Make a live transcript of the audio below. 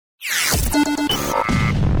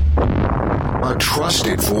a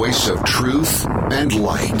trusted voice of truth and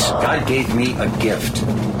light. God gave me a gift.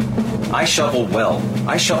 I shovel well.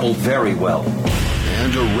 I shovel very well.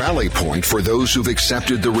 And a rally point for those who've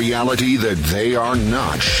accepted the reality that they are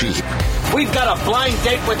not sheep. We've got a blind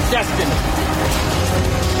date with destiny.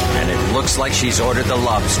 And it looks like she's ordered the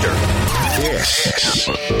lobster. This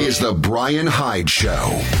is the Brian Hyde Show.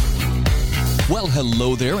 Well,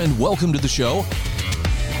 hello there, and welcome to the show.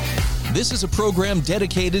 This is a program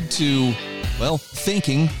dedicated to, well,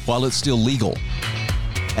 thinking while it's still legal.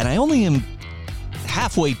 And I only am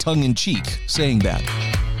halfway tongue-in-cheek saying that.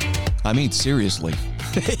 I mean, seriously,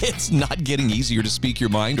 it's not getting easier to speak your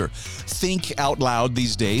mind or think out loud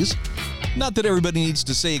these days. Not that everybody needs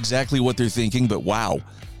to say exactly what they're thinking, but wow.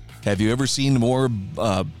 Have you ever seen more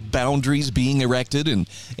boundaries being erected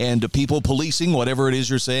and people policing whatever it is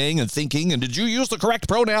you're saying and thinking, and did you use the correct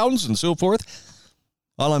pronouns and so forth?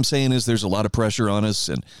 All I'm saying is there's a lot of pressure on us,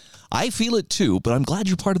 and I feel it too, but I'm glad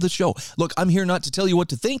you're part of the show. Look, I'm here not to tell you what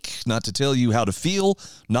to think, not to tell you how to feel,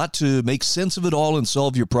 not to make sense of it all and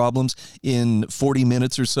solve your problems in 40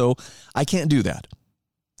 minutes or so. I can't do that.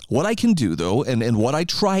 What I can do, though, and what I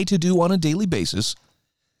try to do on a daily basis,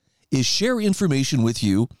 is share information with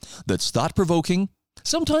you that's thought-provoking.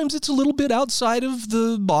 Sometimes it's a little bit outside of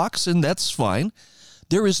the box, and that's fine.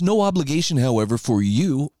 There is no obligation, however, for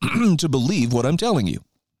you to believe what I'm telling you.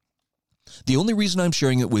 The only reason I'm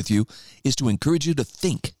sharing it with you is to encourage you to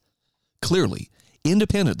think clearly,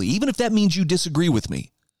 independently, even if that means you disagree with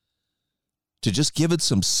me. To just give it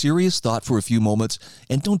some serious thought for a few moments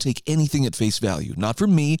and don't take anything at face value. Not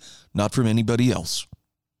from me, not from anybody else.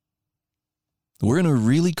 We're in a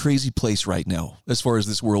really crazy place right now as far as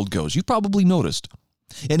this world goes. You probably noticed.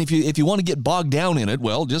 And if you want to get bogged down in it,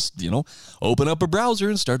 well, just, open up a browser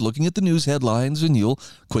and start looking at the news headlines, and you'll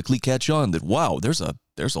quickly catch on that, wow, there's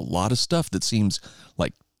a lot of stuff that seems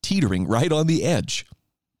like teetering right on the edge.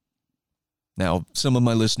 Now, some of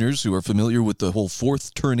my listeners who are familiar with the whole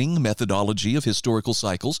fourth turning methodology of historical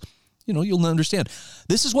cycles, you'll understand.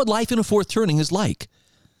 This is what life in a fourth turning is like.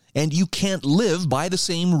 And you can't live by the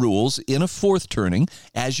same rules in a fourth turning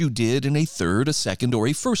as you did in a third, a second, or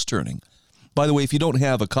a first turning. By the way, if you don't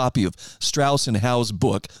have a copy of Strauss and Howe's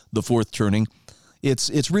book, The Fourth Turning,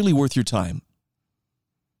 it's really worth your time.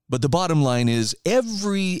 But the bottom line is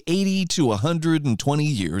every 80 to 120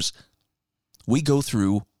 years, we go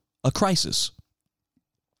through a crisis.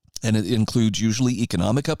 And it includes usually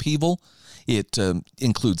economic upheaval. It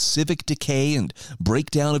includes civic decay and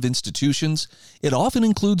breakdown of institutions. It often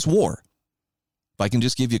includes war. If I can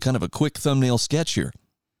just give you kind of a quick thumbnail sketch here.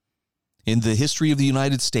 In the history of the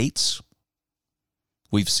United States,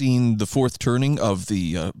 we've seen the fourth turning of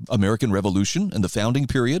the American Revolution and the founding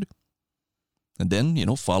period. And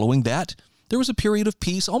then, following that, there was a period of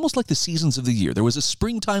peace, almost like the seasons of the year. There was a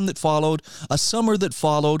springtime that followed, a summer that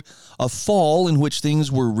followed, a fall in which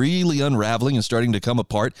things were really unraveling and starting to come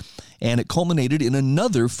apart, and it culminated in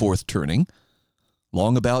another fourth turning,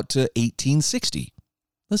 long about 1860.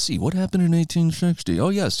 Let's see, what happened in 1860? Oh,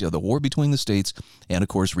 yes, the war between the states and, of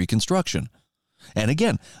course, Reconstruction. And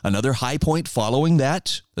again, another high point following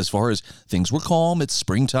that, as far as things were calm, it's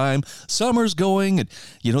springtime, summer's going, and,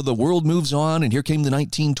 the world moves on, and here came the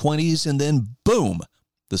 1920s, and then, boom,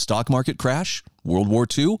 the stock market crash, World War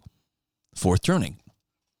II, fourth turning.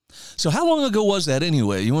 So how long ago was that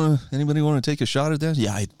anyway? Anybody want to take a shot at that?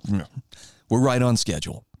 Yeah, we're right on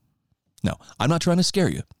schedule. No, I'm not trying to scare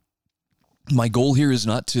you. My goal here is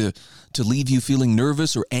not to leave you feeling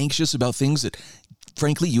nervous or anxious about things that,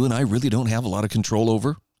 frankly, you and I really don't have a lot of control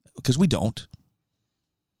over, because we don't.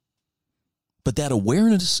 But that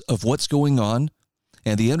awareness of what's going on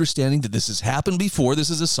and the understanding that this has happened before, this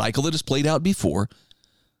is a cycle that has played out before,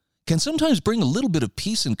 can sometimes bring a little bit of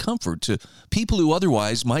peace and comfort to people who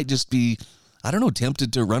otherwise might just be,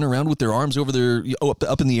 tempted to run around with their arms over their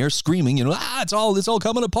up in the air screaming, it's all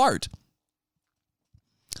coming apart.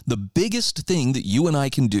 The biggest thing that you and I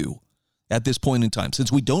can do at this point in time,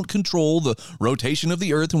 since we don't control the rotation of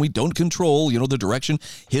the earth and we don't control, the direction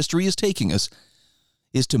history is taking us,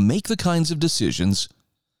 is to make the kinds of decisions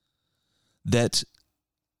that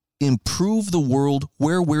improve the world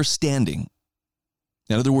where we're standing.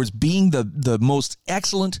 In other words, being the most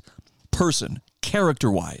excellent person,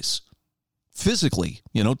 character-wise, physically,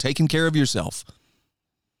 taking care of yourself,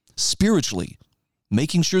 spiritually,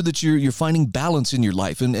 making sure that you're finding balance in your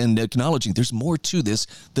life and acknowledging there's more to this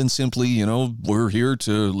than simply, we're here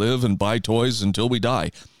to live and buy toys until we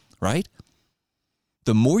die, right?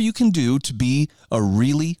 The more you can do to be a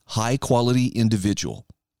really high-quality individual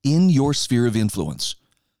in your sphere of influence,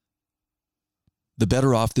 the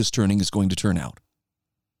better off this turning is going to turn out.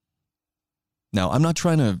 Now, I'm not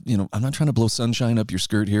trying to blow sunshine up your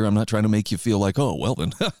skirt here. I'm not trying to make you feel like, oh, well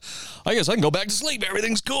then, I guess I can go back to sleep.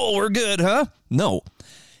 Everything's cool. We're good, huh? No,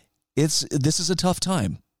 this is a tough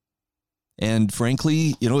time. And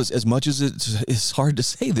frankly, as much as it's hard to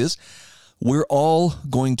say this, we're all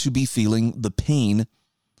going to be feeling the pain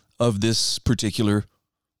of this particular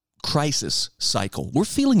crisis cycle. We're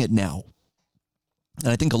feeling it now.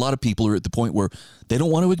 And I think a lot of people are at the point where they don't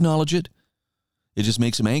want to acknowledge it. It just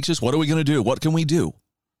makes them anxious. What are we going to do? What can we do?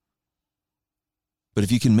 But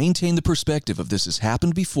if you can maintain the perspective of this has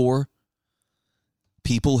happened before,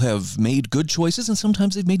 people have made good choices and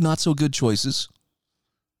sometimes they've made not so good choices.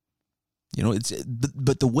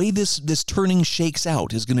 But the way this turning shakes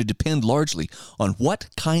out is going to depend largely on what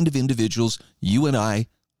kind of individuals you and I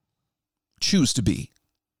choose to be.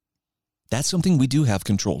 That's something we do have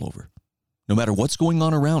control over, no matter what's going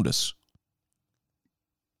on around us.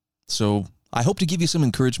 So I hope to give you some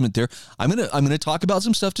encouragement there. I'm gonna talk about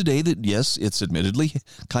some stuff today that, yes, it's admittedly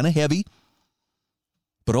kind of heavy,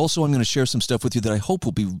 but also I'm going to share some stuff with you that I hope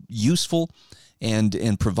will be useful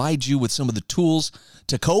and provide you with some of the tools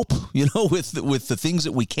to cope, with the things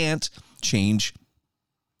that we can't change,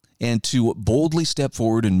 and to boldly step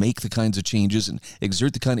forward and make the kinds of changes and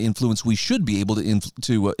exert the kind of influence we should be able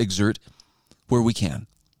to exert where we can.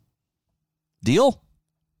 Deal?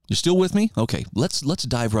 You're still with me? Okay, let's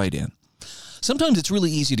dive right in. Sometimes it's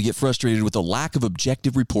really easy to get frustrated with the lack of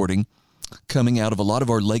objective reporting coming out of a lot of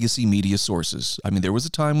our legacy media sources. I mean, there was a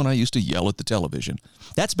time when I used to yell at the television.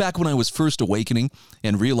 That's back when I was first awakening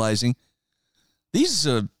and realizing these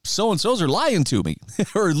so-and-sos are lying to me,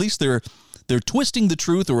 or at least they're twisting the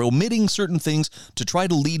truth or omitting certain things to try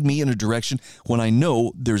to lead me in a direction when I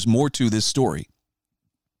know there's more to this story.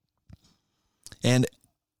 And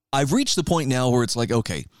I've reached the point now where it's like,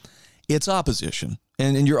 okay, it's opposition,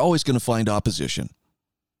 and you're always going to find opposition.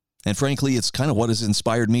 And frankly, it's kind of what has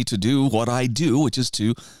inspired me to do what I do, which is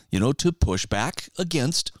to push back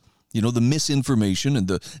against, the misinformation and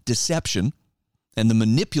the deception and the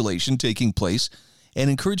manipulation taking place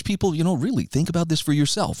and encourage people, really think about this for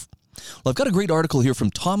yourself. Well, I've got a great article here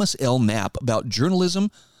from Thomas L. Knapp about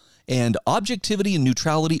journalism and objectivity and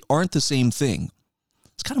neutrality aren't the same thing.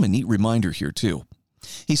 It's kind of a neat reminder here, too.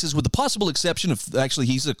 He says, with the possible exception of, actually,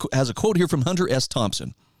 he has a quote here from Hunter S.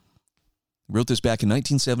 Thompson. He wrote this back in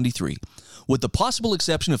 1973. With the possible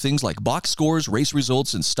exception of things like box scores, race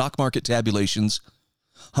results, and stock market tabulations,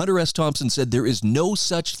 Hunter S. Thompson said there is no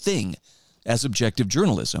such thing as objective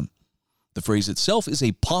journalism. The phrase itself is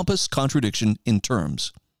a pompous contradiction in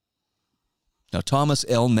terms. Now, Thomas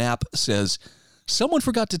L. Knapp says, someone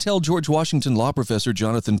forgot to tell George Washington law professor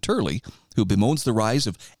Jonathan Turley, who bemoans the rise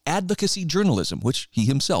of advocacy journalism, which he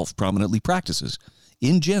himself prominently practices,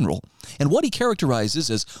 in general, and what he characterizes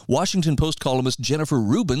as Washington Post columnist Jennifer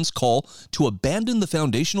Rubin's call to abandon the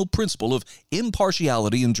foundational principle of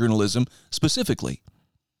impartiality in journalism specifically.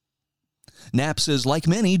 Knapp says, like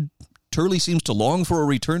many, Turley seems to long for a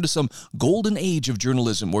return to some golden age of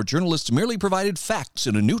journalism where journalists merely provided facts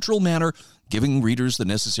in a neutral manner, giving readers the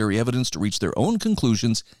necessary evidence to reach their own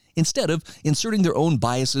conclusions instead of inserting their own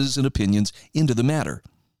biases and opinions into the matter.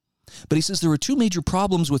 But he says there are two major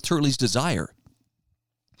problems with Turley's desire.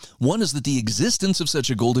 One is that the existence of such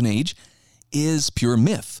a golden age is pure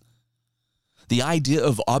myth. The idea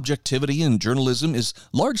of objectivity in journalism is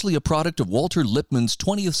largely a product of Walter Lippmann's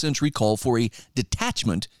 20th century call for a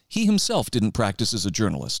detachment he himself didn't practice as a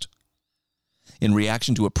journalist. In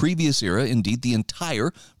reaction to a previous era, indeed the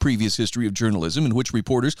entire previous history of journalism, in which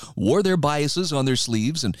reporters wore their biases on their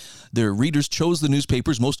sleeves and their readers chose the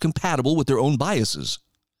newspapers most compatible with their own biases.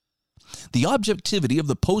 The objectivity of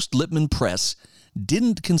the post-Lippmann press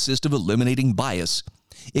didn't consist of eliminating bias.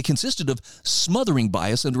 It consisted of smothering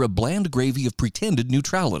bias under a bland gravy of pretended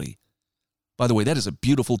neutrality. By the way, that is a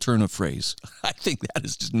beautiful turn of phrase. I think that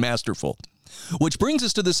is just masterful. Which brings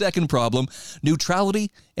us to the second problem.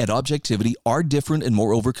 Neutrality and objectivity are different and,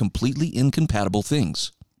 moreover, completely incompatible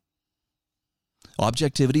things.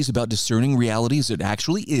 Objectivity is about discerning reality as it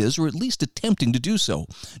actually is, or at least attempting to do so.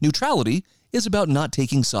 Neutrality is about not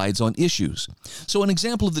taking sides on issues. So an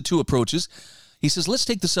example of the two approaches, he says, let's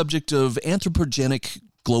take the subject of anthropogenic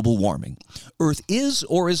global warming. Earth is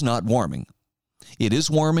or is not warming. It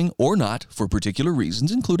is warming or not for particular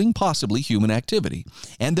reasons, including possibly human activity.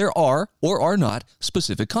 And there are or are not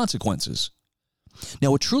specific consequences.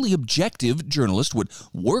 Now, a truly objective journalist would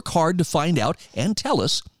work hard to find out and tell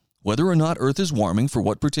us whether or not Earth is warming, for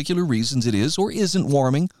what particular reasons it is or isn't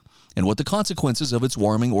warming, and what the consequences of its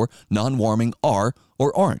warming or non-warming are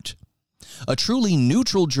or aren't. A truly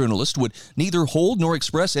neutral journalist would neither hold nor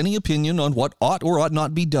express any opinion on what ought or ought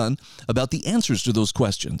not be done about the answers to those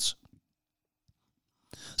questions.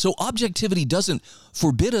 So objectivity doesn't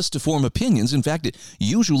forbid us to form opinions. In fact, it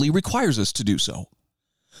usually requires us to do so.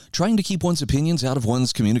 Trying to keep one's opinions out of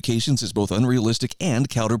one's communications is both unrealistic and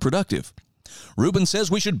counterproductive. Rubin says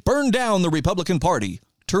we should burn down the Republican Party.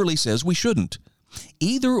 Turley says we shouldn't.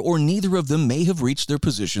 Either or neither of them may have reached their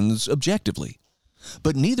positions objectively.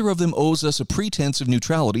 But neither of them owes us a pretense of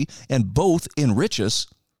neutrality, and both enrich us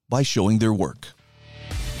by showing their work.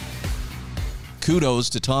 Kudos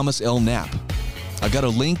to Thomas L. Knapp. I've got a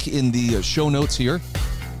link in the show notes here.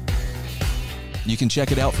 You can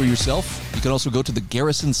check it out for yourself. You can also go to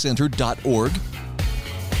thegarrisoncenter.org.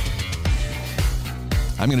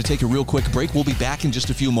 I'm going to take a real quick break. We'll be back in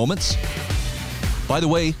just a few moments. By the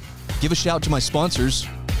way, give a shout to my sponsors.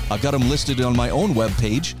 I've got them listed on my own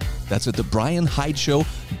webpage. That's at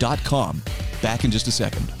thebrianhydeshow.com. Back in just a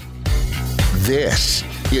second. This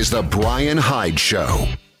is The Brian Hyde Show.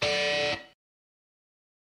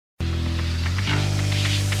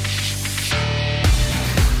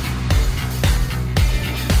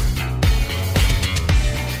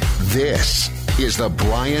 This is The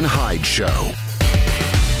Brian Hyde Show.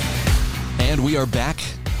 And we are back.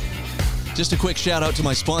 Just a quick shout out to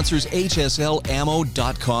my sponsors,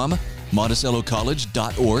 hslammo.com,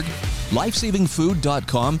 monticellocollege.org,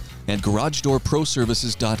 lifesavingfood.com, and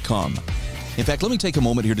garagedoorproservices.com. In fact, let me take a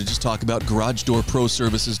moment here to just talk about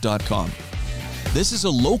garagedoorproservices.com. This is a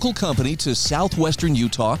local company to southwestern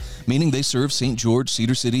Utah, meaning they serve St. George,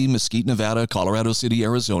 Cedar City, Mesquite, Nevada, Colorado City,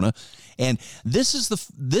 Arizona. And this is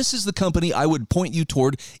the company I would point you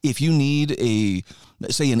toward if you need an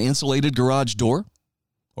insulated garage door,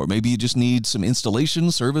 or maybe you just need some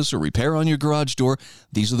installation, service, or repair on your garage door.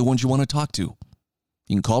 These are the ones you want to talk to.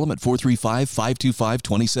 You can call them at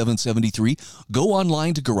 435-525-2773. Go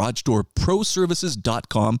online to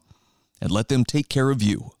garagedoorproservices.com and let them take care of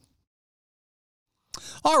you.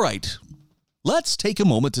 All right, let's take a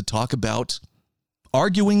moment to talk about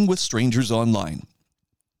arguing with strangers online.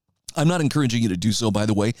 I'm not encouraging you to do so, by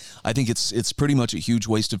the way. I think it's pretty much a huge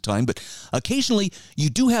waste of time, but occasionally you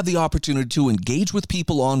do have the opportunity to engage with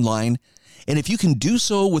people online, and if you can do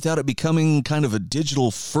so without it becoming kind of a digital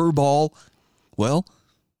furball, well,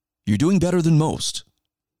 you're doing better than most.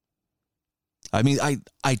 I mean,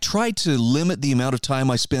 I try to limit the amount of time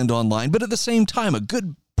I spend online, but at the same time, a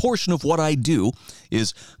good portion of what I do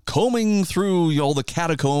is combing through all the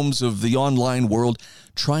catacombs of the online world,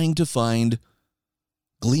 trying to find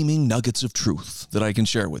gleaming nuggets of truth that I can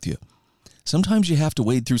share with you. Sometimes you have to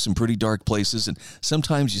wade through some pretty dark places, and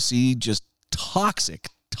sometimes you see just toxic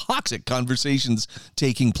conversations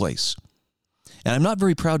taking place. And I'm not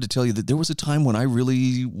very proud to tell you that there was a time when I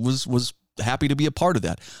really was happy to be a part of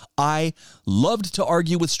that. I loved to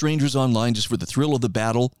argue with strangers online just for the thrill of the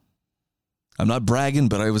battle. I'm not bragging,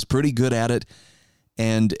 but I was pretty good at it,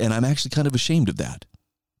 and I'm actually kind of ashamed of that.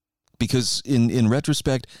 Because in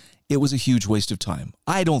retrospect, it was a huge waste of time.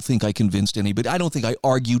 I don't think I convinced anybody. I don't think I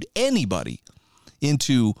argued anybody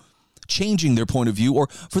into changing their point of view, or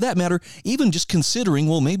for that matter, even just considering,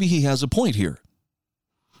 well, maybe he has a point here.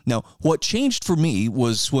 Now, what changed for me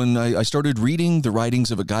was when I started reading the writings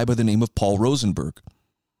of a guy by the name of Paul Rosenberg.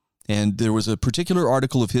 And there was a particular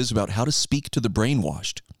article of his about how to speak to the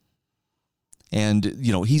brainwashed. And,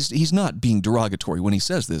 you know, he's not being derogatory when he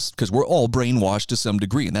says this, because we're all brainwashed to some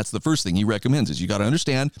degree. And that's the first thing he recommends is you got to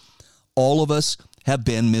understand, all of us have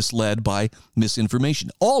been misled by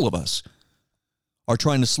misinformation. All of us are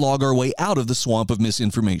trying to slog our way out of the swamp of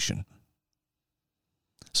misinformation.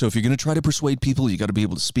 So if you're going to try to persuade people, you got to be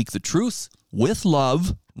able to speak the truth with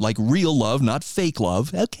love, like real love, not fake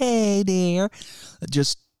love. Okay, dear.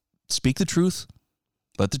 Just speak the truth.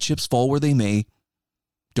 Let the chips fall where they may.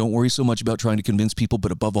 Don't worry so much about trying to convince people,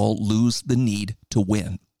 but above all, lose the need to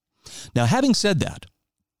win. Now, having said that,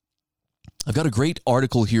 I've got a great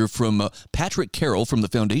article here from Patrick Carroll from the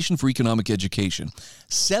Foundation for Economic Education.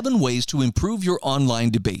 7 ways to improve your online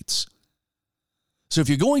debates. So if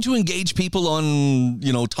you're going to engage people on,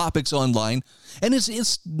 topics online, and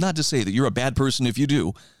it's not to say that you're a bad person if you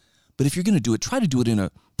do, but if you're going to do it, try to do it in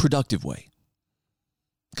a productive way.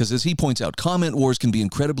 Because as he points out, comment wars can be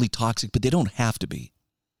incredibly toxic, but they don't have to be.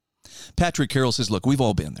 Patrick Carroll says, look, we've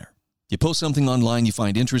all been there. You post something online you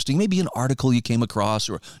find interesting, maybe an article you came across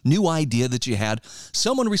or a new idea that you had.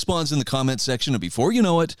 Someone responds in the comment section, and before you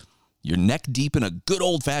know it, you're neck deep in a good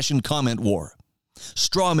old-fashioned comment war.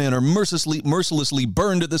 Straw men are mercilessly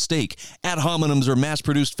burned at the stake. Ad hominems are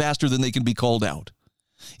mass-produced faster than they can be called out.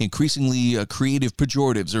 Increasingly creative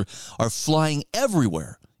pejoratives are flying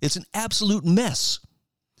everywhere. It's an absolute mess.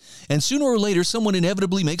 And sooner or later, someone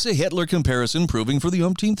inevitably makes a Hitler comparison, proving for the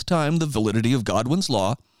umpteenth time the validity of Godwin's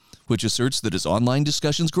law, which asserts that as online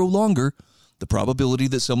discussions grow longer, the probability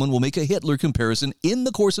that someone will make a Hitler comparison in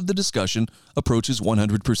the course of the discussion approaches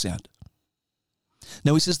 100%.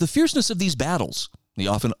 Now, he says the fierceness of these battles, the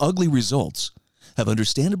often ugly results, have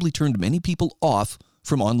understandably turned many people off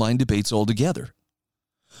from online debates altogether.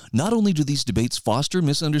 Not only do these debates foster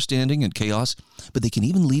misunderstanding and chaos, but they can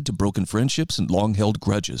even lead to broken friendships and long-held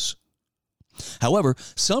grudges. However,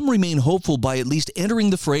 some remain hopeful by at least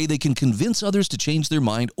entering the fray they can convince others to change their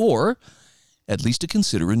mind or at least to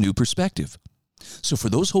consider a new perspective. So for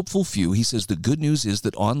those hopeful few, he says the good news is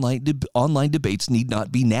that online debates need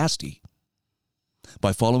not be nasty.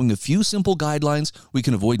 By following a few simple guidelines, we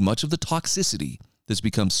can avoid much of the toxicity that's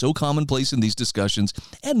become so commonplace in these discussions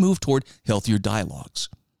and move toward healthier dialogues.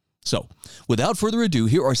 So, without further ado,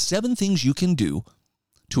 here are 7 things you can do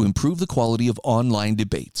to improve the quality of online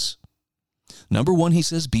debates. Number 1, he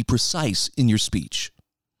says, be precise in your speech.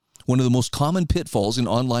 One of the most common pitfalls in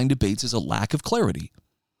online debates is a lack of clarity.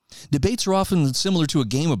 Debates are often similar to a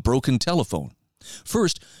game of broken telephone.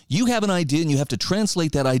 First, you have an idea and you have to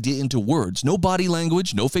translate that idea into words. No body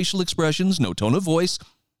language, no facial expressions, no tone of voice,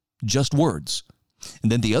 just words.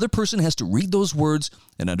 And then the other person has to read those words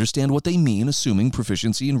and understand what they mean, assuming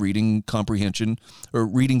proficiency in reading comprehension, or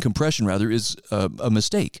reading compression rather, is a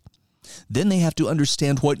mistake. Then they have to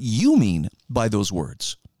understand what you mean by those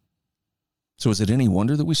words. So is it any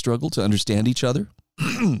wonder that we struggle to understand each other?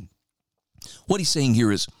 What he's saying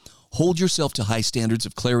here is, hold yourself to high standards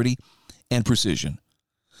of clarity and precision.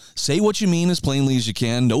 Say what you mean as plainly as you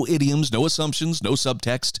can. No idioms, no assumptions, no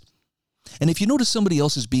subtext. And if you notice somebody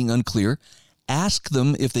else is being unclear, ask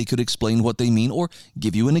them if they could explain what they mean or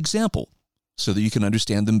give you an example so that you can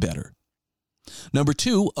understand them better. Number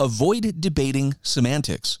 2, avoid debating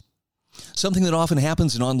semantics. Something that often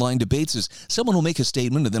happens in online debates is someone will make a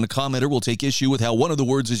statement and then a commenter will take issue with how one of the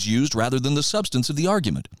words is used rather than the substance of the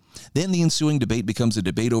argument. Then the ensuing debate becomes a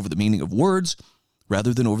debate over the meaning of words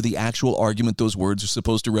rather than over the actual argument those words are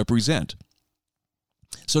supposed to represent.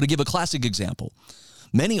 So to give a classic example,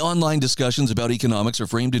 many online discussions about economics are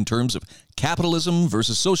framed in terms of capitalism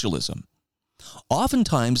versus socialism.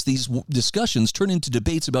 Oftentimes, these discussions turn into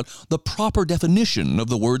debates about the proper definition of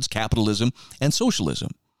the words capitalism and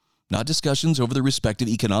socialism, not discussions over the respective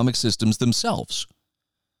economic systems themselves.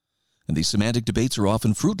 And these semantic debates are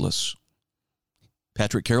often fruitless.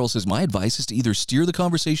 Patrick Carroll says, my advice is to either steer the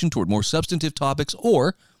conversation toward more substantive topics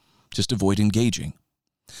or just avoid engaging.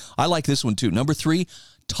 I like this one too. Number 3,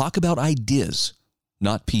 talk about ideas,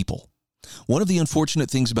 not people. One of the unfortunate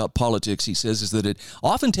things about politics, he says, is that it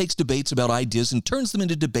often takes debates about ideas and turns them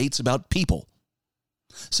into debates about people.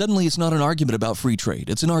 Suddenly, it's not an argument about free trade.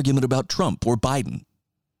 It's an argument about Trump or Biden.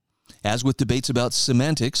 As with debates about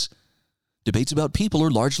semantics, debates about people are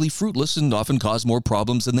largely fruitless and often cause more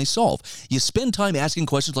problems than they solve. You spend time asking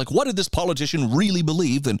questions like, what did this politician really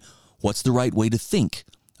believe, and what's the right way to think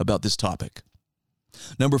about this topic?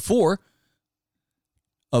 Number 4,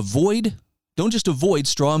 don't just avoid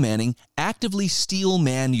straw manning, actively steel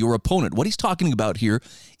man your opponent. What he's talking about here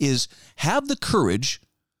is have the courage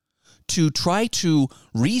to try to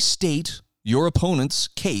restate your opponent's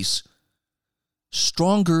case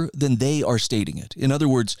stronger than they are stating it. In other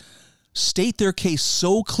words, state their case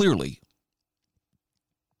so clearly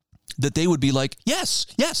that they would be like, yes,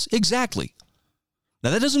 exactly. Now,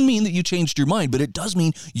 that doesn't mean that you changed your mind, but it does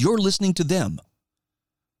mean you're listening to them.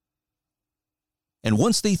 And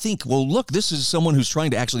once they think, well, look, this is someone who's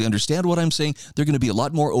trying to actually understand what I'm saying, they're going to be a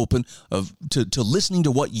lot more open to listening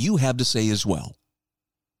to what you have to say as well.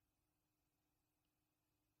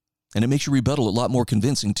 And it makes your rebuttal a lot more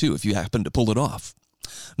convincing, too, if you happen to pull it off.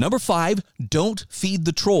 Number 5, don't feed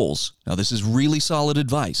the trolls. Now, this is really solid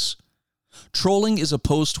advice. Trolling is a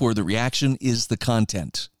post where the reaction is the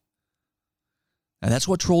content. And that's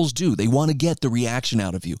what trolls do. They want to get the reaction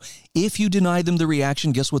out of you. If you deny them the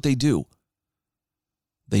reaction, guess what they do?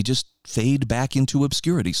 They just fade back into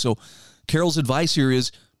obscurity. So Carroll's advice here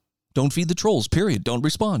is don't feed the trolls, period. Don't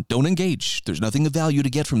respond. Don't engage. There's nothing of value to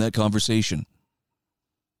get from that conversation.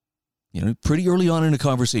 Pretty early on in a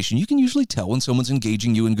conversation, you can usually tell when someone's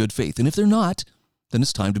engaging you in good faith. And if they're not, then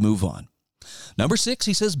it's time to move on. Number 6,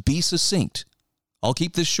 he says, be succinct. I'll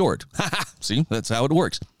keep this short. See, that's how it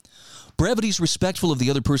works. Brevity is respectful of the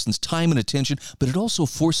other person's time and attention, but it also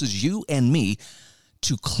forces you and me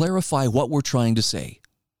to clarify what we're trying to say,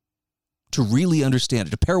 to really understand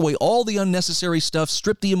it, to pare away all the unnecessary stuff,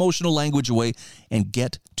 strip the emotional language away, and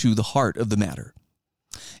get to the heart of the matter.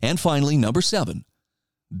 And finally, number 7,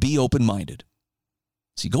 be open-minded.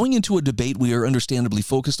 See, going into a debate, we are understandably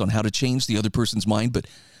focused on how to change the other person's mind, but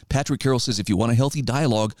Patrick Carroll says if you want a healthy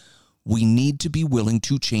dialogue, we need to be willing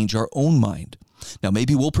to change our own mind. Now,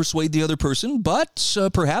 maybe we'll persuade the other person, but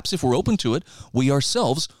perhaps if we're open to it, we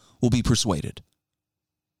ourselves will be persuaded.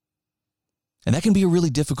 And that can be a really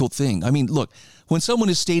difficult thing. I mean, look, when someone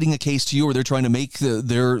is stating a case to you or they're trying to make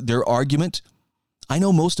their argument, I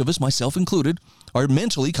know most of us, myself included, are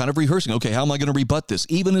mentally kind of rehearsing, okay, how am I going to rebut this?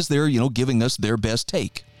 Even as they're, giving us their best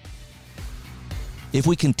take. If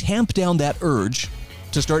we can tamp down that urge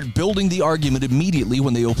to start building the argument immediately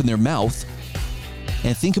when they open their mouth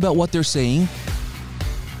and think about what they're saying,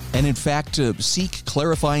 and in fact seek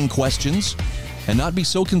clarifying questions and not be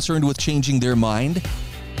so concerned with changing their mind,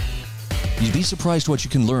 you'd be surprised what you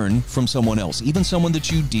can learn from someone else, even someone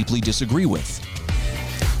that you deeply disagree with.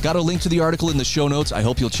 Got a link to the article in the show notes. I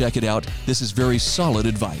hope you'll check it out. This is very solid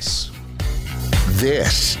advice.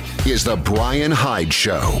 This is The Brian Hyde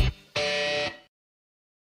Show.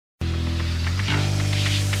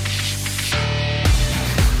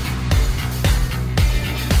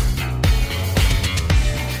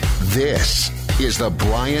 This is The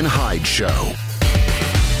Brian Hyde Show.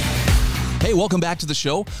 Hey, welcome back to the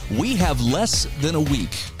show. We have less than a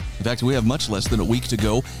week. In fact, we have much less than a week to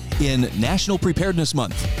go in National Preparedness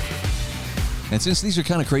Month. And since these are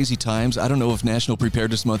kind of crazy times, I don't know if National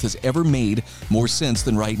Preparedness Month has ever made more sense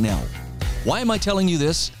than right now. Why am I telling you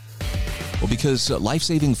this? Well, because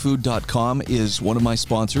lifesavingfood.com is one of my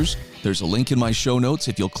sponsors. There's a link in my show notes.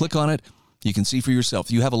 If you'll click on it, you can see for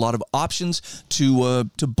yourself. You have a lot of options to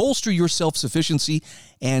bolster your self-sufficiency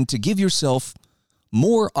and to give yourself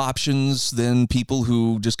more options than people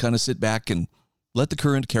who just kind of sit back and let the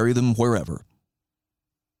current carry them wherever.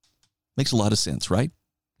 Makes a lot of sense, right?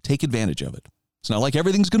 Take advantage of it. It's not like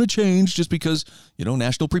everything's going to change just because,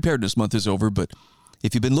 National Preparedness Month is over, but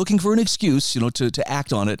if you've been looking for an excuse, to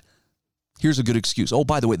act on it, here's a good excuse. Oh,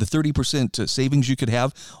 by the way, the 30% savings you could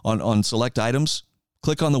have on select items,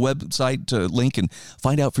 click on the website link and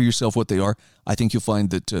find out for yourself what they are. I think you'll find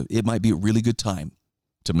that it might be a really good time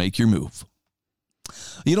to make your move.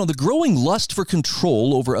 The growing lust for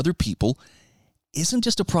control over other people isn't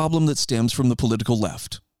just a problem that stems from the political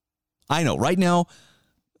left. I know, right now,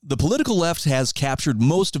 the political left has captured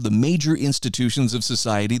most of the major institutions of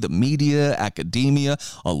society, the media, academia,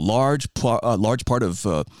 a large part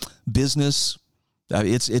of business.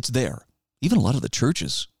 It's there. Even a lot of the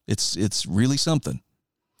churches. It's really something.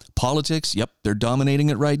 Politics, yep, they're dominating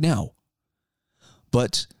it right now.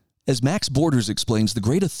 But as Max Borders explains, the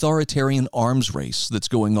great authoritarian arms race that's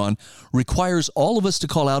going on requires all of us to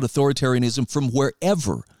call out authoritarianism from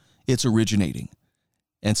wherever it's originating.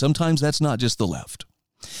 And sometimes that's not just the left.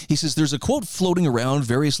 He says there's a quote floating around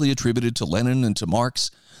variously attributed to Lenin and to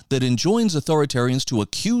Marx that enjoins authoritarians to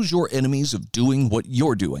accuse your enemies of doing what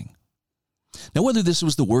you're doing. Now, whether this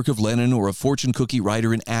was the work of Lenin or a fortune cookie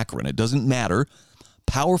writer in Akron, it doesn't matter.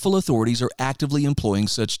 Powerful authorities are actively employing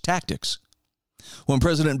such tactics. When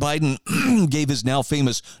President Biden gave his now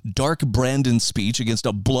famous Dark Brandon speech against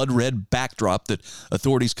a blood-red backdrop that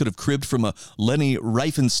authorities could have cribbed from a Leni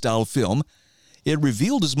Riefenstahl film, it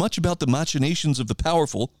revealed as much about the machinations of the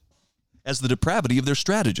powerful as the depravity of their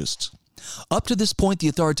strategists. Up to this point,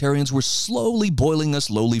 the authoritarians were slowly boiling us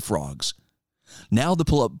lowly frogs. Now the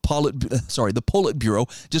Politburo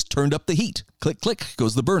just turned up the heat. Click, click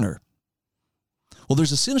goes the burner. Well,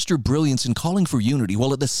 there's a sinister brilliance in calling for unity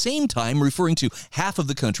while at the same time referring to half of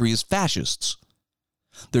the country as fascists.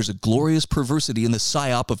 There's a glorious perversity in the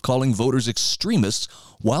psyop of calling voters extremists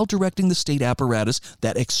while directing the state apparatus,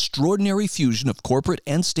 that extraordinary fusion of corporate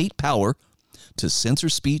and state power, to censor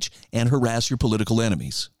speech and harass your political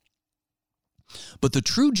enemies. But the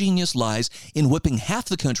true genius lies in whipping half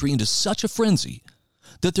the country into such a frenzy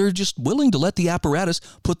that they're just willing to let the apparatus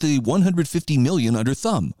put the 150 million under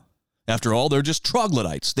thumb. After all, they're just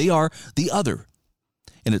troglodytes. They are the other.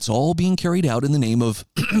 And it's all being carried out in the name of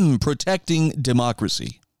protecting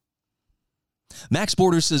democracy. Max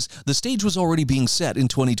Borders says the stage was already being set in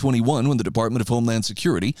 2021 when the Department of Homeland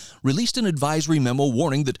Security released an advisory memo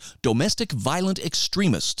warning that domestic violent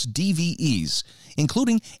extremists, DVEs,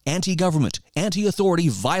 including anti-government, anti-authority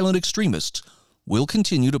violent extremists, will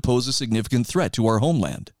continue to pose a significant threat to our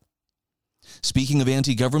homeland. Speaking of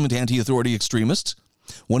anti-government, anti-authority extremists,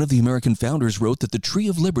 one of the American founders wrote that the tree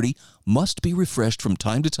of liberty must be refreshed from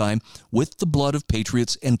time to time with the blood of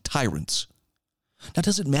patriots and tyrants. Now,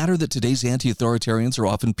 does it matter that today's anti-authoritarians are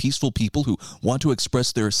often peaceful people who want to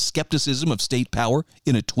express their skepticism of state power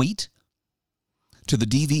in a tweet? To the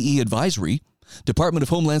DVE advisory, Department of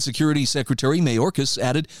Homeland Security Secretary Mayorkas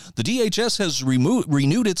added, the DHS has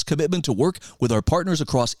renewed its commitment to work with our partners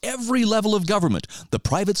across every level of government, the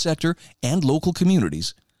private sector, and local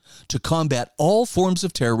communities to combat all forms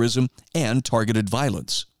of terrorism and targeted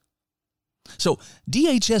violence. So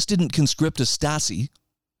DHS didn't conscript a Stasi.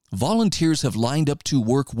 Volunteers have lined up to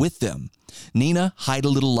work with them. Nina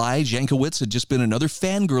Hide-a-Little-Lie Jankowicz had just been another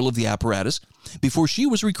fangirl of the apparatus before she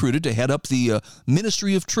was recruited to head up the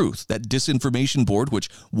Ministry of Truth, that disinformation board which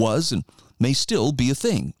was and may still be a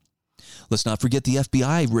thing. Let's not forget the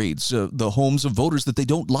FBI raids the homes of voters that they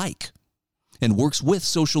don't like and works with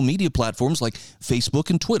social media platforms like Facebook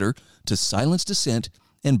and Twitter to silence dissent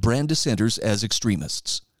and brand dissenters as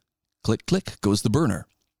extremists. Click, click goes the burner.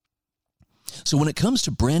 So when it comes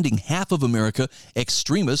to branding half of America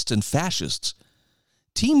extremists and fascists,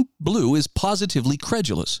 Team Blue is positively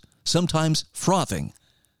credulous, sometimes frothing.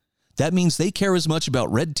 That means they care as much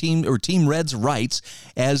about Red Team or Team Red's rights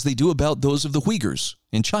as they do about those of the Uyghurs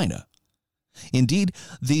in China. Indeed,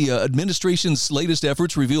 the administration's latest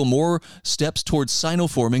efforts reveal more steps towards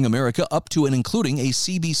Sinoforming America up to and including a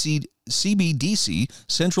CBDC,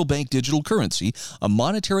 central bank digital currency, a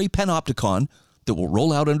monetary panopticon that will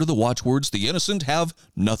roll out under the watchwords, "The innocent have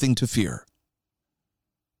nothing to fear."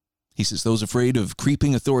 He says those afraid of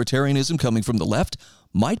creeping authoritarianism coming from the left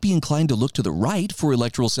might be inclined to look to the right for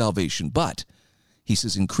electoral salvation, but he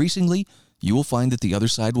says increasingly you will find that the other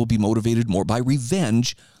side will be motivated more by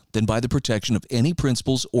revenge than by the protection of any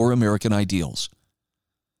principles or American ideals.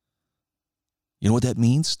 You know what that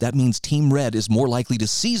means? That means Team Red is more likely to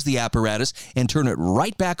seize the apparatus and turn it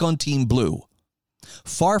right back on Team Blue.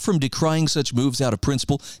 Far from decrying such moves out of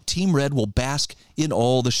principle, Team Red will bask in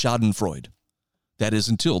all the schadenfreude. That is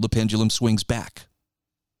until the pendulum swings back.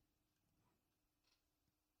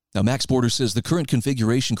 Now, Max Border says the current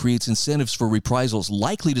configuration creates incentives for reprisals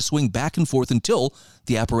likely to swing back and forth until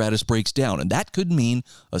the apparatus breaks down, and that could mean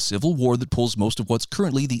a civil war that pulls most of what's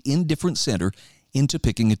currently the indifferent center into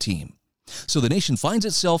picking a team. So the nation finds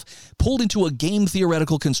itself pulled into a game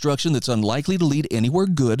theoretical construction that's unlikely to lead anywhere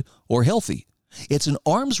good or healthy. It's an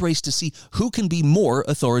arms race to see who can be more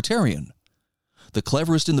authoritarian. The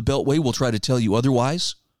cleverest in the Beltway will try to tell you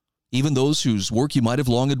otherwise, even those whose work you might have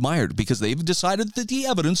long admired, because they've decided that the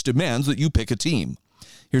evidence demands that you pick a team.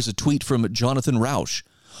 Here's a tweet from Jonathan Rausch.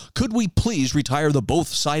 "Could we please retire the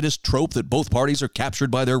both-sidist trope that both parties are captured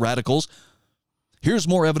by their radicals? Here's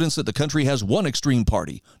more evidence that the country has one extreme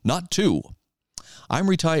party, not two. I'm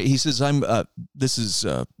retired." He says, this is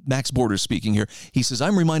Max Borders speaking here. He says,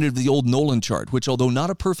 "I'm reminded of the old Nolan chart, which, although not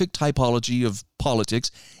a perfect typology of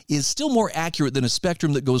politics, is still more accurate than a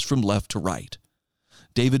spectrum that goes from left to right.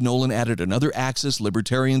 David Nolan added another axis,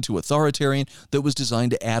 libertarian to authoritarian, that was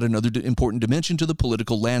designed to add another important dimension to the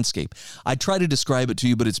political landscape. I try to describe it to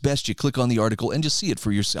you, but it's best you click on the article and just see it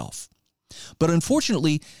for yourself. But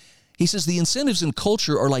unfortunately," he says, "the incentives in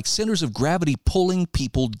culture are like centers of gravity pulling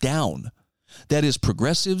people down. That is,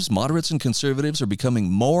 progressives, moderates, and conservatives are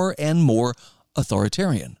becoming more and more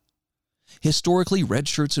authoritarian. Historically, red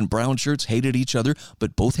shirts and brown shirts hated each other,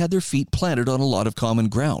 but both had their feet planted on a lot of common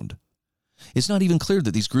ground. It's not even clear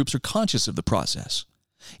that these groups are conscious of the process.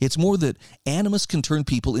 It's more that animus can turn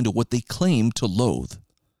people into what they claim to loathe.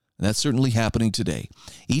 And that's certainly happening today.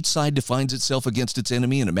 Each side defines itself against its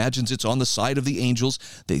enemy and imagines it's on the side of the angels.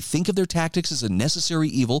 They think of their tactics as a necessary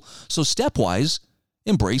evil, so stepwise,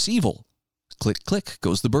 embrace evil. Click, click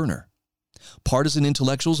goes the burner. Partisan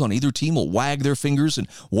intellectuals on either team will wag their fingers and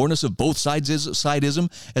warn us of both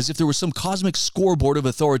sidism as if there was some cosmic scoreboard of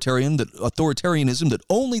authoritarianism that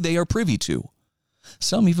only they are privy to.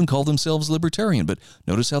 Some even call themselves libertarian, but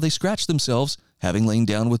notice how they scratch themselves, having lain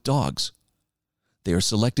down with dogs. They are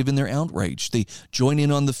selective in their outrage. They join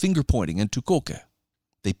in on the finger-pointing and tukoke.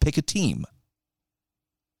 They pick a team."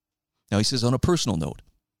 Now he says, on a personal note,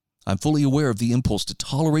 "I'm fully aware of the impulse to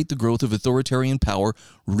tolerate the growth of authoritarian power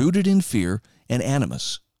rooted in fear and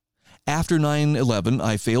animus. After 9/11,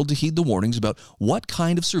 I failed to heed the warnings about what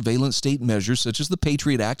kind of surveillance state measures, such as the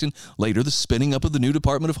Patriot Act and later the spinning up of the new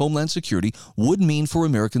Department of Homeland Security, would mean for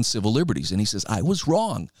American civil liberties." And he says, "I was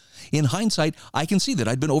wrong. In hindsight, I can see that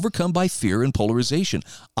I'd been overcome by fear and polarization.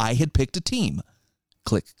 I had picked a team."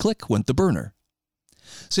 Click, click went the burner.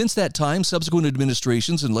 Since that time, subsequent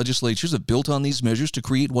administrations and legislatures have built on these measures to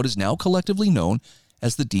create what is now collectively known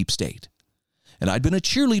as the deep state. And I'd been a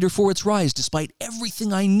cheerleader for its rise despite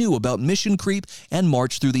everything I knew about mission creep and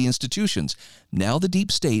march through the institutions. Now the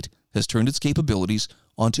deep state has turned its capabilities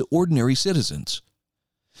onto ordinary citizens.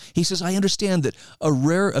 He says, "I understand that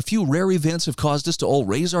a few rare events have caused us to all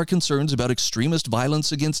raise our concerns about extremist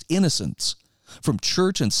violence against innocents, from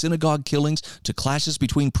church and synagogue killings to clashes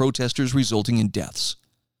between protesters resulting in deaths.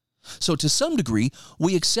 So to some degree,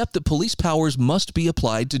 we accept that police powers must be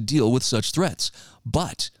applied to deal with such threats,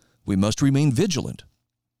 but we must remain vigilant.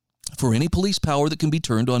 For any police power that can be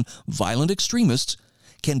turned on violent extremists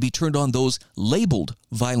can be turned on those labeled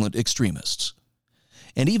violent extremists.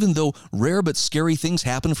 And even though rare but scary things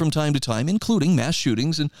happen from time to time, including mass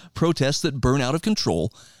shootings and protests that burn out of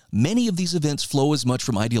control, many of these events flow as much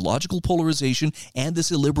from ideological polarization and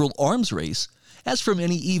this illiberal arms race as from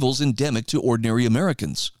any evils endemic to ordinary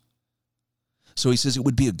Americans. So he says it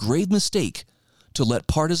would be a grave mistake to let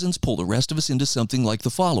partisans pull the rest of us into something like the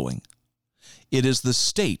following. It is the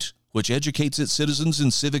state which educates its citizens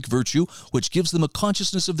in civic virtue, which gives them a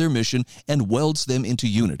consciousness of their mission and welds them into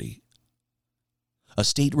unity. A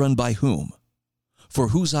state run by whom? For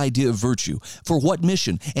whose idea of virtue? For what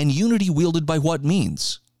mission? And unity wielded by what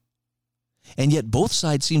means? And yet both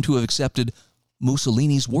sides seem to have accepted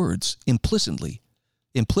Mussolini's words implicitly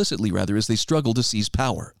as they struggle to seize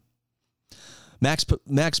power.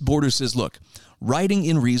 Max Borders says, look, writing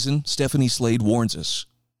in Reason, Stephanie Slade warns us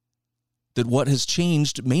that what has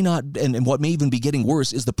changed may not, and what may even be getting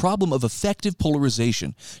worse, is the problem of effective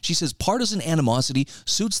polarization. She says partisan animosity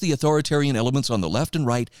suits the authoritarian elements on the left and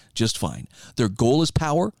right just fine. Their goal is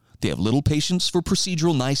power. They have little patience for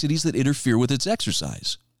procedural niceties that interfere with its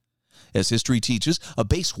exercise. As history teaches, a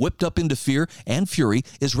base whipped up into fear and fury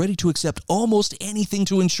is ready to accept almost anything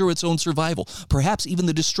to ensure its own survival, perhaps even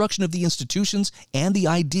the destruction of the institutions and the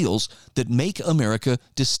ideals that make America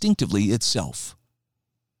distinctively itself.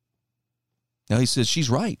 Now he says she's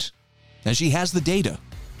right, and she has the data.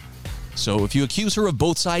 So if you accuse her of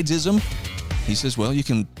both sidesism, he says, well, you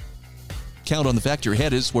can count on the fact your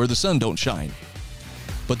head is where the sun don't shine.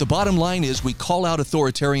 But the bottom line is we call out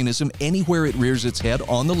authoritarianism anywhere it rears its head,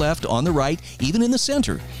 on the left, on the right, even in the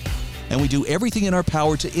center. And we do everything in our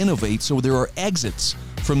power to innovate so there are exits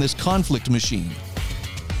from this conflict machine.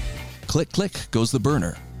 Click, click goes the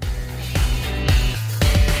burner.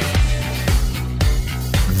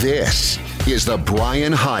 This is The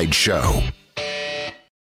Brian Hyde Show.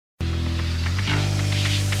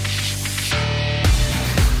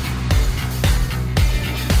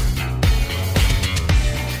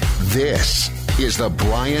 This is The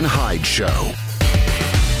Brian Hyde Show.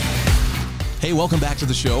 Hey, welcome back to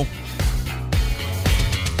the show.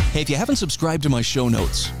 Hey, if you haven't subscribed to my show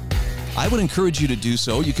notes, I would encourage you to do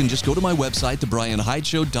so. You can just go to my website,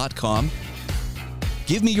 thebrianhydeshow.com.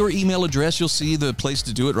 Give me your email address. You'll see the place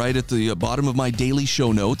to do it right at the bottom of my daily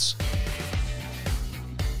show notes.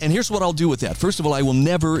 And here's what I'll do with that. First of all, I will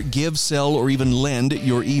never give, sell, or even lend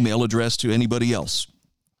your email address to anybody else.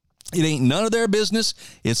 It ain't none of their business.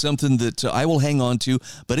 It's something that I will hang on to.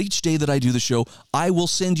 But each day that I do the show, I will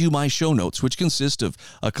send you my show notes, which consist of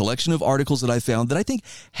a collection of articles that I found that I think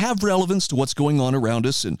have relevance to what's going on around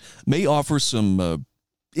us and may offer some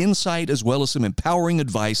insight as well as some empowering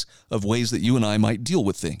advice of ways that you and I might deal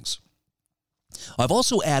with things. I've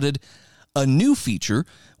also added a new feature,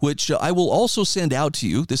 which I will also send out to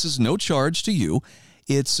you. This is no charge to you.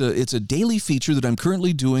 It's a daily feature that I'm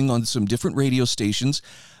currently doing on some different radio stations.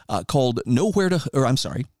 Called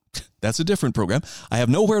that's a different program. I have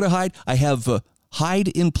Nowhere to Hide. I have Hide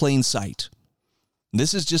in Plain Sight.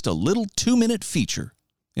 This is just a little 2-minute feature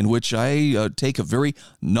in which I take a very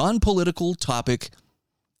non-political topic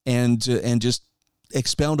and just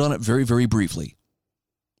expound on it very, very briefly.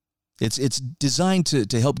 It's designed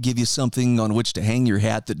to help give you something on which to hang your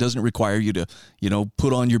hat that doesn't require you to,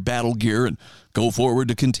 put on your battle gear and go forward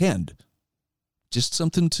to contend. Just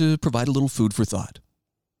something to provide a little food for thought.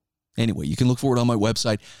 Anyway, you can look for it on my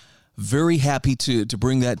website. Very happy to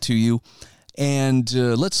bring that to you. And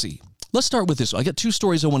let's see. Let's start with this. I got 2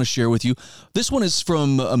 stories I want to share with you. This one is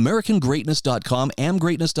from AmericanGreatness.com,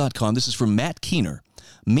 amgreatness.com. This is from Matt Keener.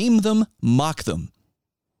 Meme them, mock them.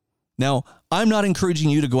 Now, I'm not encouraging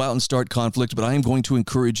you to go out and start conflict, but I am going to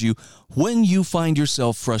encourage you when you find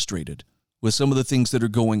yourself frustrated with some of the things that are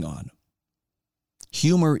going on.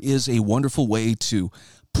 Humor is a wonderful way to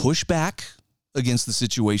push back against the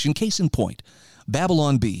situation. Case in point,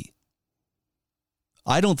 Babylon Bee.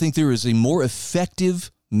 I don't think there is a more effective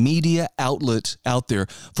media outlet out there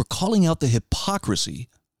for calling out the hypocrisy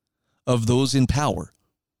of those in power.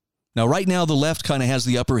 Now, right now, the left kind of has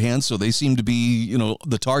the upper hand, so they seem to be,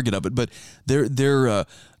 the target of it. But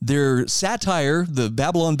their satire, the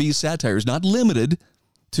Babylon Bee satire, is not limited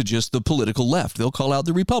to just the political left. They'll call out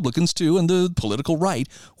the Republicans, too, and the political right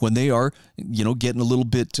when they are, getting a little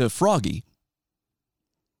bit froggy.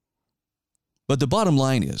 But the bottom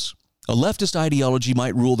line is, a leftist ideology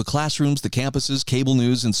might rule the classrooms, the campuses, cable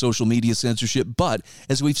news, and social media censorship. But,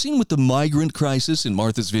 as we've seen with the migrant crisis in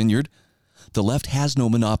Martha's Vineyard, the left has no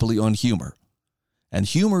monopoly on humor. And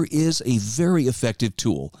humor is a very effective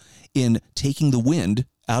tool in taking the wind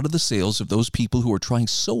out of the sails of those people who are trying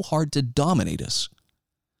so hard to dominate us.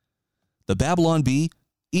 The Babylon Bee,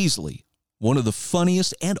 easily one of the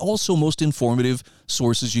funniest and also most informative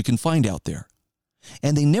sources you can find out there.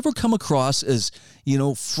 And they never come across as,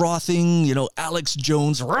 frothing, Alex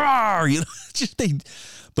Jones, rawr,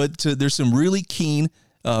 but there's some really keen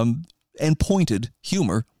and pointed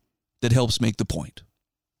humor that helps make the point.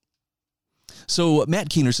 So Matt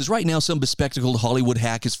Keener says, right now some bespectacled Hollywood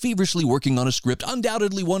hack is feverishly working on a script,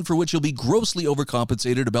 undoubtedly one for which he'll be grossly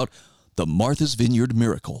overcompensated, about the Martha's Vineyard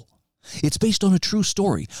miracle. It's based on a true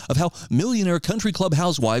story of how millionaire country club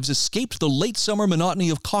housewives escaped the late summer monotony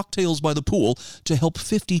of cocktails by the pool to help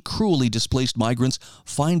 50 cruelly displaced migrants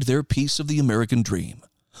find their piece of the American dream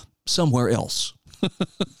somewhere else.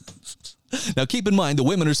 Now keep in mind, the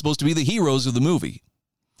women are supposed to be the heroes of the movie.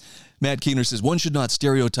 Matt Keener says, one should not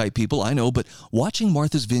stereotype people, I know, but watching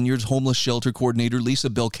Martha's Vineyard's homeless shelter coordinator Lisa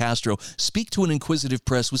Belcastro speak to an inquisitive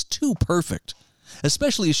press was too perfect.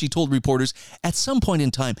 Especially as she told reporters, at some point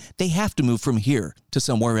in time, they have to move from here to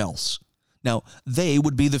somewhere else. Now, they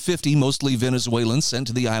would be the 50 mostly Venezuelans sent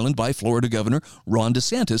to the island by Florida Governor Ron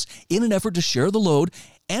DeSantis in an effort to share the load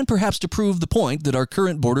and perhaps to prove the point that our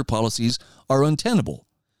current border policies are untenable.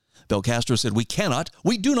 Belcastro said,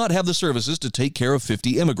 we do not have the services to take care of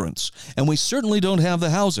 50 immigrants, and we certainly don't have the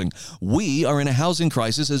housing. We are in a housing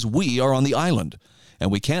crisis as we are on the island.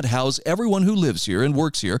 And we can't house everyone who lives here and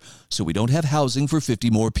works here, so we don't have housing for 50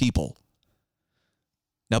 more people.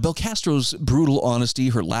 Now, Belcastro's brutal honesty,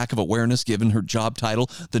 her lack of awareness given her job title,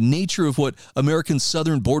 the nature of what American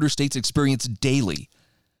southern border states experience daily,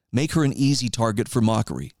 make her an easy target for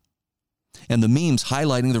mockery. And the memes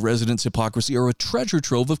highlighting the residents' hypocrisy are a treasure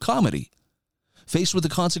trove of comedy. Faced with the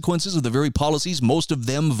consequences of the very policies most of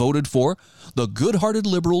them voted for, the good-hearted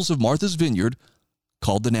liberals of Martha's Vineyard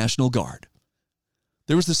called the National Guard.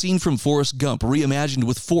 There was the scene from Forrest Gump, reimagined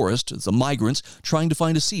with Forrest as the migrants trying to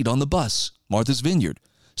find a seat on the bus, Martha's Vineyard.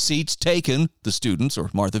 Seats taken, the students, or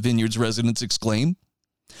Martha Vineyard's residents, exclaim.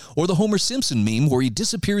 Or the Homer Simpson meme where he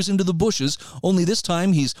disappears into the bushes, only this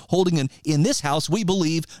time he's holding an "In this house we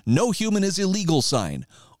believe no human is illegal" sign,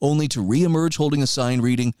 only to reemerge holding a sign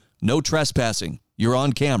reading, "No trespassing, you're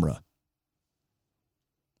on camera."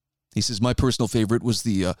 He says, my personal favorite was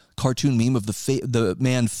the cartoon meme of the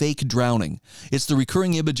man fake drowning. It's the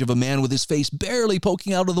recurring image of a man with his face barely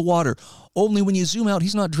poking out of the water. Only when you zoom out,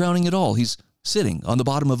 he's not drowning at all. He's sitting on the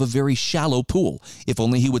bottom of a very shallow pool. If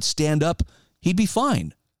only he would stand up, he'd be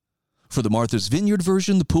fine. For the Martha's Vineyard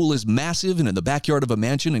version, the pool is massive and in the backyard of a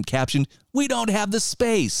mansion and captioned, "We don't have the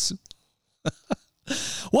space."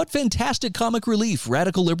 What fantastic comic relief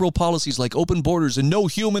radical liberal policies like open borders and no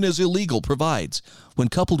human is illegal provides, when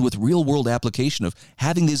coupled with real-world application of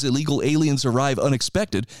having these illegal aliens arrive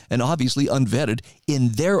unexpected and obviously unvetted in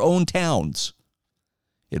their own towns.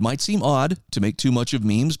 It might seem odd to make too much of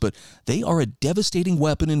memes, but they are a devastating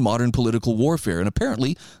weapon in modern political warfare, and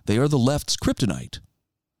apparently they are the left's kryptonite.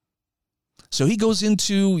 So he goes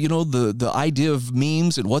into, the idea of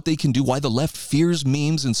memes and what they can do, why the left fears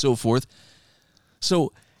memes and so forth.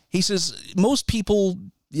 So he says most people,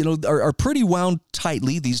 are pretty wound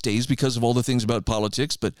tightly these days because of all the things about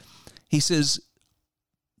politics. But he says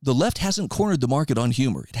the left hasn't cornered the market on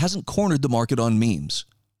humor. It hasn't cornered the market on memes.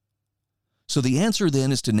 So the answer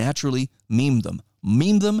then is to naturally meme them,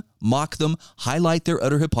 mock them, highlight their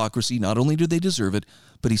utter hypocrisy. Not only do they deserve it,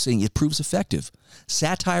 but he's saying it proves effective.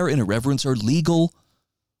 Satire and irreverence are legal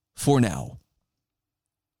for now.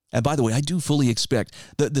 And by the way, I do fully expect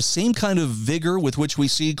the same kind of vigor with which we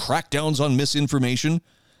see crackdowns on misinformation,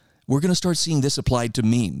 we're going to start seeing this applied to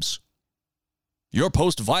memes. Your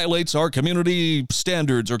post violates our community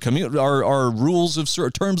standards or our rules of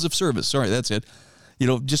terms of service. Sorry, that's it.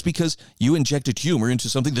 Just because you injected humor into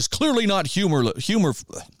something that's clearly not humorous.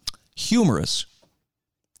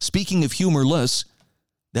 Speaking of humorless,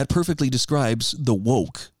 that perfectly describes the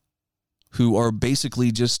woke, who are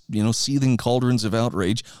basically just, seething cauldrons of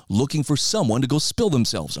outrage, looking for someone to go spill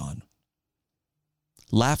themselves on.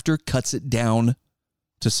 Laughter cuts it down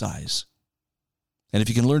to size. And if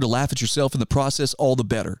you can learn to laugh at yourself in the process, all the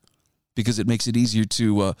better, because it makes it easier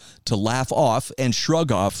to laugh off and shrug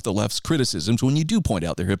off the left's criticisms when you do point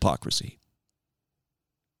out their hypocrisy.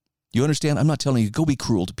 You understand? I'm not telling you, go be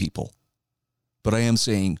cruel to people. But I am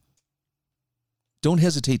saying, don't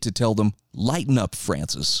hesitate to tell them, lighten up,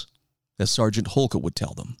 Francis, as Sergeant Holka would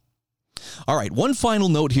tell them. All right, one final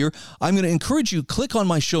note here. I'm going to encourage you, click on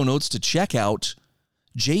my show notes to check out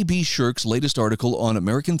J.B. Shirk's latest article on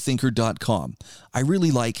AmericanThinker.com. I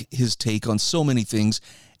really like his take on so many things.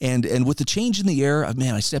 And with the change in the air,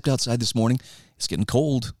 man, I stepped outside this morning. It's getting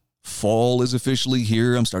cold. Fall is officially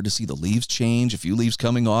here. I'm starting to see the leaves change, a few leaves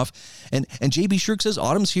coming off. And J.B. Shirk says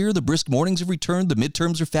autumn's here, the brisk mornings have returned, the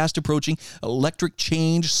midterms are fast approaching, electric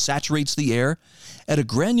change saturates the air. At a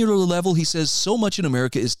granular level, he says so much in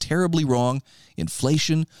America is terribly wrong.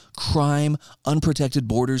 Inflation, crime, unprotected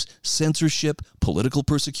borders, censorship, political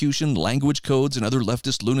persecution, language codes, and other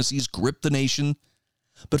leftist lunacies grip the nation.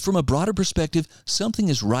 But from a broader perspective, something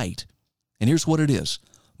is right. And here's what it is.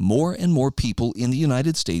 More and more people in the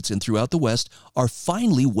United States and throughout the West are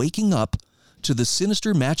finally waking up to the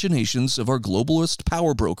sinister machinations of our globalist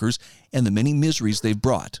power brokers and the many miseries they've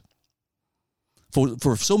brought.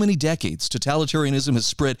 For so many decades, totalitarianism has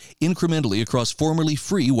spread incrementally across formerly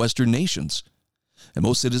free Western nations, and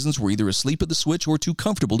most citizens were either asleep at the switch or too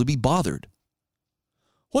comfortable to be bothered.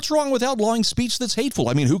 What's wrong with outlawing speech that's hateful?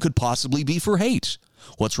 I mean, who could possibly be for hate?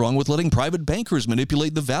 What's wrong with letting private bankers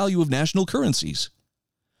manipulate the value of national currencies?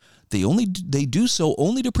 They do so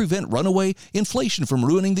only to prevent runaway inflation from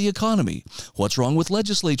ruining the economy. What's wrong with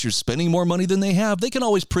legislatures spending more money than they have? They can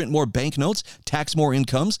always print more banknotes, tax more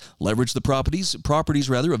incomes, leverage the properties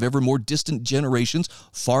of ever more distant generations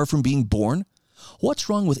far from being born. What's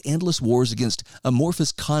wrong with endless wars against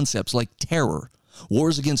amorphous concepts like terror?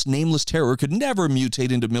 Wars against nameless terror could never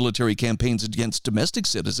mutate into military campaigns against domestic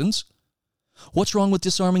citizens. What's wrong with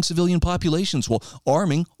disarming civilian populations while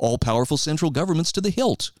arming all-powerful central governments to the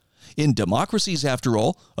hilt? In democracies, after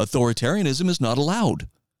all, authoritarianism is not allowed.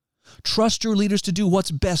 Trust your leaders to do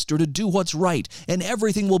what's best or to do what's right, and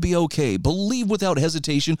everything will be okay. Believe without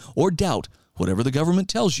hesitation or doubt whatever the government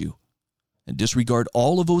tells you, and disregard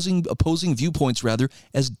all opposing viewpoints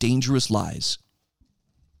as dangerous lies.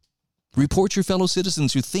 Report your fellow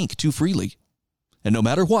citizens who think too freely, and no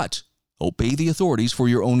matter what, obey the authorities for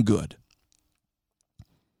your own good.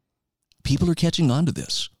 People are catching on to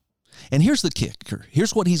this. And here's the kicker.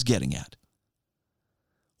 Here's what he's getting at.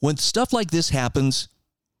 When stuff like this happens,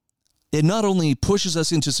 it not only pushes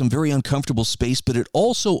us into some very uncomfortable space, but it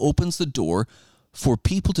also opens the door for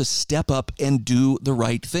people to step up and do the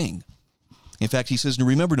right thing. In fact, he says,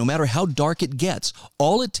 remember, no matter how dark it gets,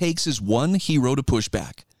 all it takes is one hero to push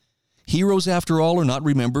back. Heroes, after all, are not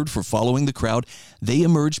remembered for following the crowd. They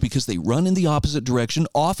emerge because they run in the opposite direction,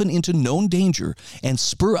 often into known danger, and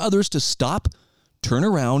spur others to stop, turn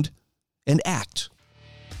around, and act.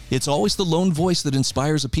 It's always the lone voice that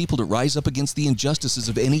inspires a people to rise up against the injustices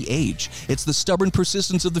of any age. It's the stubborn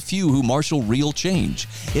persistence of the few who marshal real change.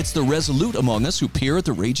 It's the resolute among us who peer at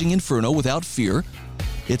the raging inferno without fear.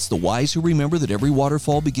 It's the wise who remember that every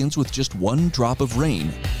waterfall begins with just one drop of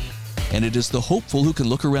rain. And it is the hopeful who can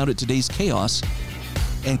look around at today's chaos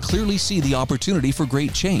and clearly see the opportunity for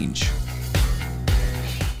great change.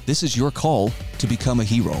 This is your call to become a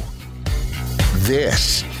hero.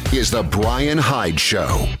 This is The Brian Hyde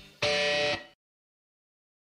Show.